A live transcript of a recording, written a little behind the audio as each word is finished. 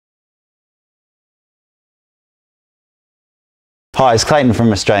Hi, it's Clayton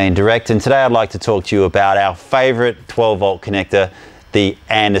from Australian Direct, and today I'd like to talk to you about our favourite 12 volt connector, the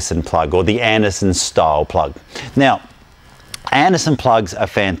Anderson plug, or the Anderson style plug. Now, Anderson plugs are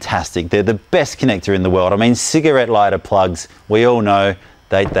fantastic. They're the best connector in the world. I mean, cigarette lighter plugs, we all know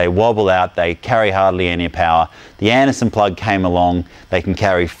they wobble out, they carry hardly any power. The Anderson plug came along, they can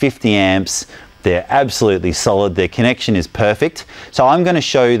carry 50 amps, they're absolutely solid, their connection is perfect. So I'm going to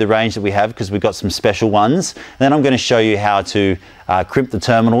show you the range that we have because we've got some special ones. And then I'm going to show you how to crimp the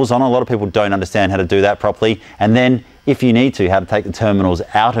terminals on. A lot of people don't understand how to do that properly. And then if you need to, how to take the terminals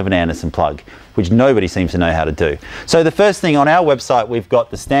out of an Anderson plug, which nobody seems to know how to do. So the first thing, on our website, we've got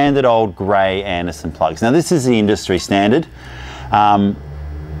the standard old grey Anderson plugs. Now this is the industry standard.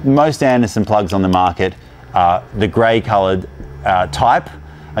 Most Anderson plugs on the market are the grey coloured type.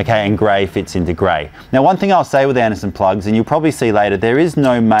 Okay, and grey fits into grey. Now one thing I'll say with Anderson plugs, and you'll probably see later, there is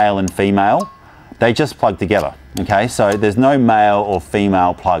no male and female. They just plug together, okay? So there's no male or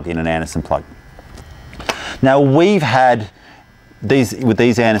female plug in an Anderson plug. Now we've had with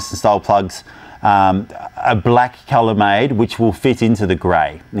these Anderson style plugs, a black colour made which will fit into the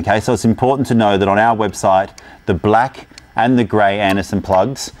grey, okay? So it's important to know that on our website, the black and the grey Anderson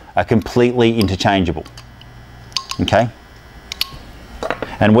plugs are completely interchangeable, okay?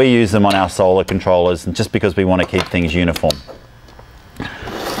 And we use them on our solar controllers just because we want to keep things uniform.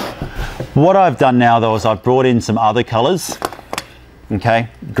 What I've done now though is I've brought in some other colours, okay,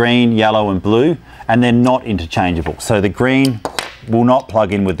 green, yellow and blue, and they're not interchangeable. So the green will not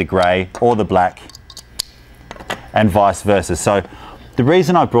plug in with the grey or the black and vice versa. So the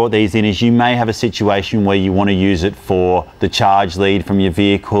reason I brought these in is you may have a situation where you want to use it for the charge lead from your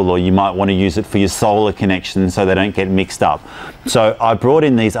vehicle, or you might want to use it for your solar connection so they don't get mixed up. So I brought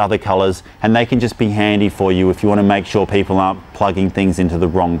in these other colours and they can just be handy for you if you want to make sure people aren't plugging things into the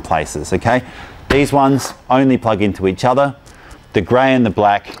wrong places, okay? These ones only plug into each other. The grey and the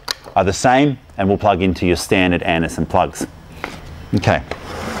black are the same and will plug into your standard Anderson plugs. Okay.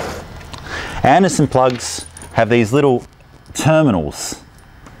 Anderson plugs have these little terminals,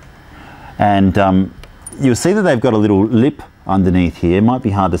 and you'll see that they've got a little lip underneath here. It might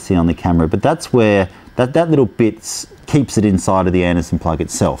be hard to see on the camera, but that's where that little bit keeps it inside of the Anderson plug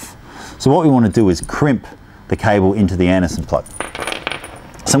itself. So what we want to do is crimp the cable into the Anderson plug.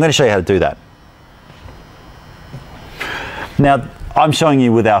 So I'm going to show you how to do that. Now I'm showing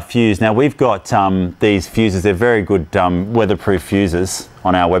you with our fuse. Now we've got these fuses. They're very good weatherproof fuses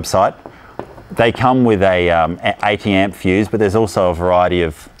on our website. They come with a 80 amp fuse, but there's also a variety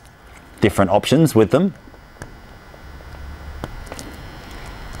of different options with them.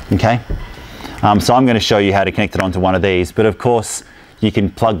 Okay, so I'm going to show you how to connect it onto one of these, but of course you can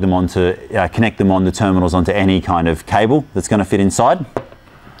plug them onto, connect them on the terminals onto any kind of cable that's going to fit inside.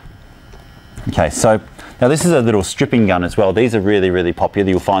 Okay, so now this is a little stripping gun as well. These are really popular.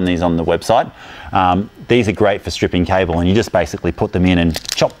 You'll find these on the website. These are great for stripping cable, and you just basically put them in and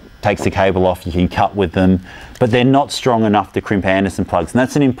chop, takes the cable off. You can cut with them, but they're not strong enough to crimp Anderson plugs, and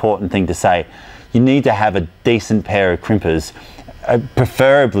that's an important thing to say. You need to have a decent pair of crimpers,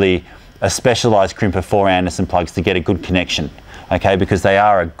 preferably a specialized crimper for Anderson plugs to get a good connection, okay, because they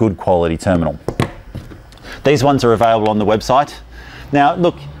are a good quality terminal. These ones are available on the website. Now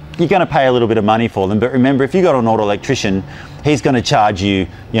look, you're going to pay a little bit of money for them, but remember, if you've got an auto electrician, he's going to charge you,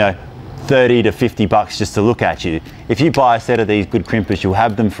 30 to 50 bucks just to look at you. If you buy a set of these good crimpers, you'll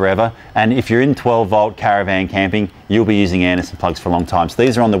have them forever. And if you're in 12 volt caravan camping, you'll be using Anderson plugs for a long time. So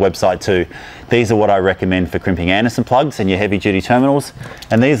these are on the website too. These are what I recommend for crimping Anderson plugs and your heavy duty terminals.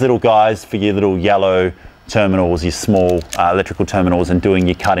 And these little guys for your little yellow terminals, your small electrical terminals, and doing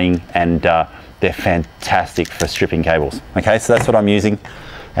your cutting, and they're fantastic for stripping cables. Okay, so that's what I'm using.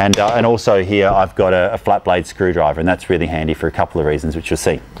 And also here I've got a flat blade screwdriver, and that's really handy for a couple of reasons, which you'll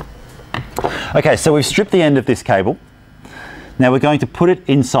see. Okay, so we've stripped the end of this cable. Now we're going to put it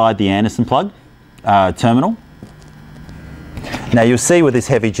inside the Anderson plug terminal. Now you'll see with this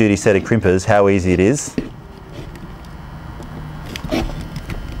heavy duty set of crimpers how easy it is.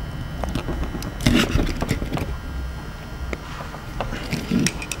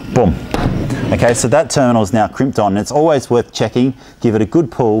 Boom. Okay, so that terminal is now crimped on. It's always worth checking, give it a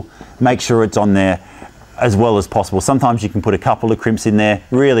good pull, make sure it's on there as well as possible. Sometimes you can put a couple of crimps in there,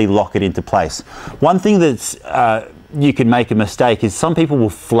 really lock it into place. One thing that's you can make a mistake is some people will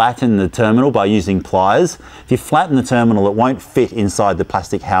flatten the terminal by using pliers. If you flatten the terminal, it won't fit inside the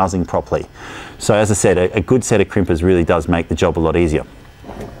plastic housing properly. So as I said, a good set of crimpers really does make the job a lot easier.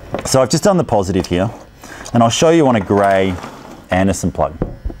 So I've just done the positive here, and I'll show you on a grey Anderson plug.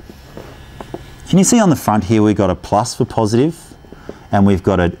 Can you see on the front here we've got a plus for positive and we've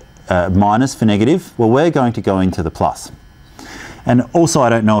got a minus for negative? Well, we're going to go into the plus. And also, I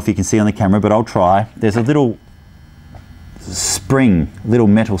don't know if you can see on the camera, but I'll try. There's a little spring, little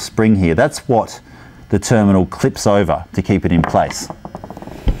metal spring here. That's what the terminal clips over to keep it in place.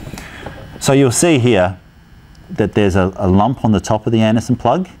 So you'll see here that there's a lump on the top of the Anderson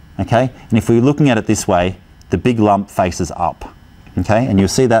plug, okay? And if we're looking at it this way, the big lump faces up, okay? And you'll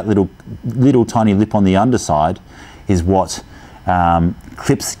see that little tiny lip on the underside is what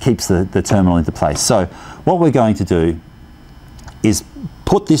keeps the terminal into place. So what we're going to do is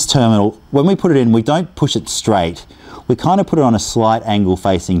put this terminal, when we put it in, we don't push it straight. We kind of put it on a slight angle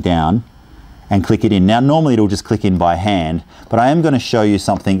facing down and click it in. Now normally it'll just click in by hand, but I am going to show you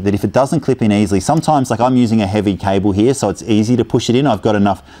something that if it doesn't clip in easily, sometimes, like I'm using a heavy cable here, so it's easy to push it in. I've got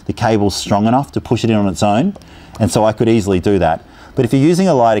enough, the cable's strong enough to push it in on its own, and so I could easily do that. But if you're using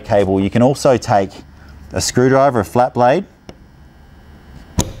a lighter cable, you can also take a screwdriver, a flat blade,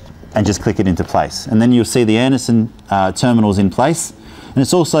 and just click it into place. And then you'll see the Anderson terminals in place. And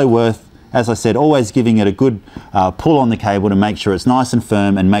it's also worth, as I said, always giving it a good pull on the cable to make sure it's nice and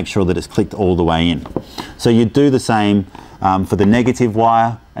firm and make sure that it's clicked all the way in. So you do the same for the negative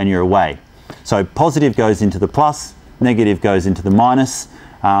wire and you're away. So positive goes into the plus, negative goes into the minus,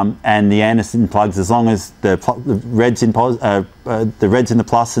 and the Anderson plugs, as long as the red's in the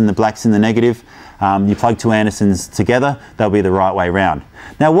plus and the black's in the negative, you plug two Andersons together, they'll be the right way round.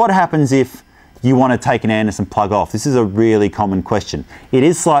 Now what happens if you want to take an Anderson plug off? This is a really common question. It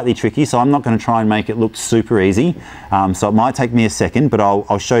is slightly tricky, so I'm not going to try and make it look super easy. So it might take me a second, but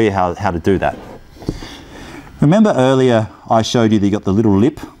I'll show you how to do that. Remember earlier I showed you that you got the little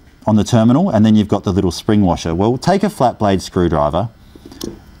lip on the terminal and then you've got the little spring washer. Well, take a flat blade screwdriver,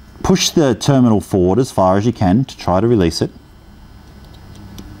 push the terminal forward as far as you can to try to release it.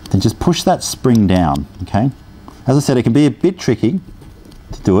 Then just push that spring down, okay? As I said, it can be a bit tricky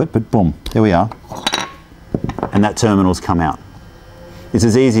to do it, but boom, there we are. And that terminal's come out. It's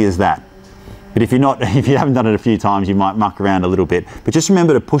as easy as that. But if you haven't done it a few times, you might muck around a little bit. But just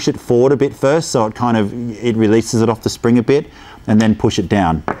remember to push it forward a bit first, so it releases it off the spring a bit, and then push it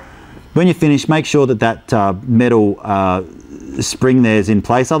down. When you finish, make sure that metal spring there is in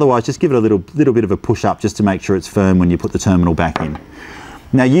place. Otherwise, just give it a little bit of a push up just to make sure it's firm when you put the terminal back in.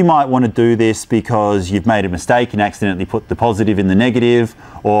 Now you might want to do this because you've made a mistake and accidentally put the positive in the negative,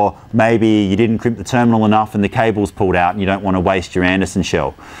 or maybe you didn't crimp the terminal enough and the cable's pulled out and you don't want to waste your Anderson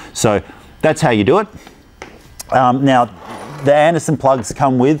shell. So that's how you do it. Now the Anderson plugs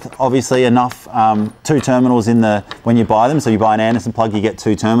come with obviously enough two terminals when you buy them. So you buy an Anderson plug, you get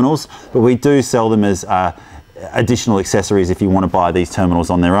two terminals, but we do sell them as additional accessories if you want to buy these terminals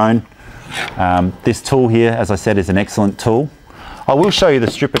on their own. This tool here, as I said, is an excellent tool. I will show you the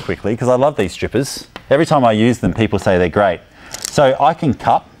stripper quickly because I love these strippers. Every time I use them, people say they're great. So I can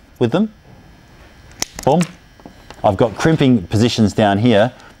cut with them. Boom. I've got crimping positions down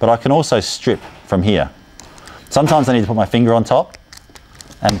here, but I can also strip from here. Sometimes I need to put my finger on top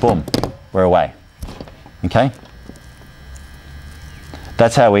and boom, we're away. Okay?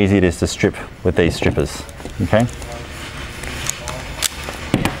 That's how easy it is to strip with these strippers. Okay?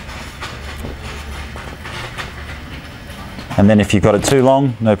 And then if you've got it too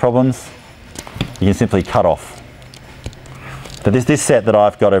long, no problems, you can simply cut off. But this set that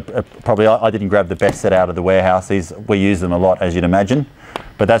I've got, probably I didn't grab the best set out of the warehouse. We use them a lot, as you'd imagine,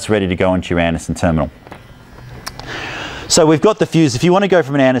 but that's ready to go into your Anderson terminal. So we've got the fuse. If you want to go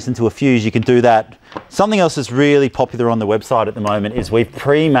from an Anderson to a fuse, you can do that. Something else that's really popular on the website at the moment is we've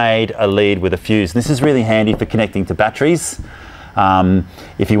pre-made a lead with a fuse. This is really handy for connecting to batteries.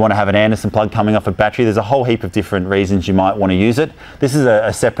 If you want to have an Anderson plug coming off a battery, there's a whole heap of different reasons you might want to use it. This is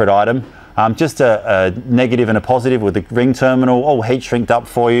a separate item, just a negative and a positive with the ring terminal, all heat shrinked up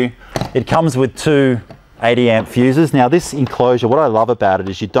for you. It comes with two 80 amp fuses. Now this enclosure, what I love about it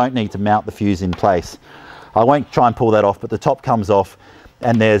is you don't need to mount the fuse in place. I won't try and pull that off, but the top comes off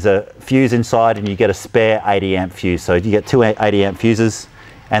and there's a fuse inside and you get a spare 80 amp fuse. So you get two 80 amp fuses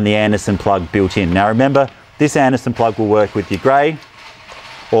and the Anderson plug built in. Now remember, this Anderson plug will work with your grey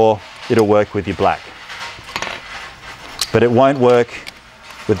or it'll work with your black. But it won't work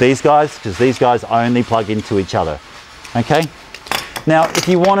with these guys because these guys only plug into each other. Okay? Now, if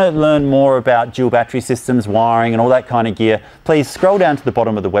you want to learn more about dual battery systems, wiring and all that kind of gear, please scroll down to the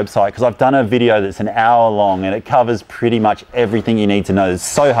bottom of the website because I've done a video that's an hour long and it covers pretty much everything you need to know. It's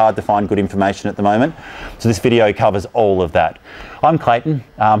so hard to find good information at the moment. So this video covers all of that. I'm Clayton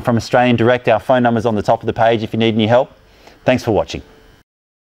from Australian Direct. Our phone number's on the top of the page if you need any help. Thanks for watching.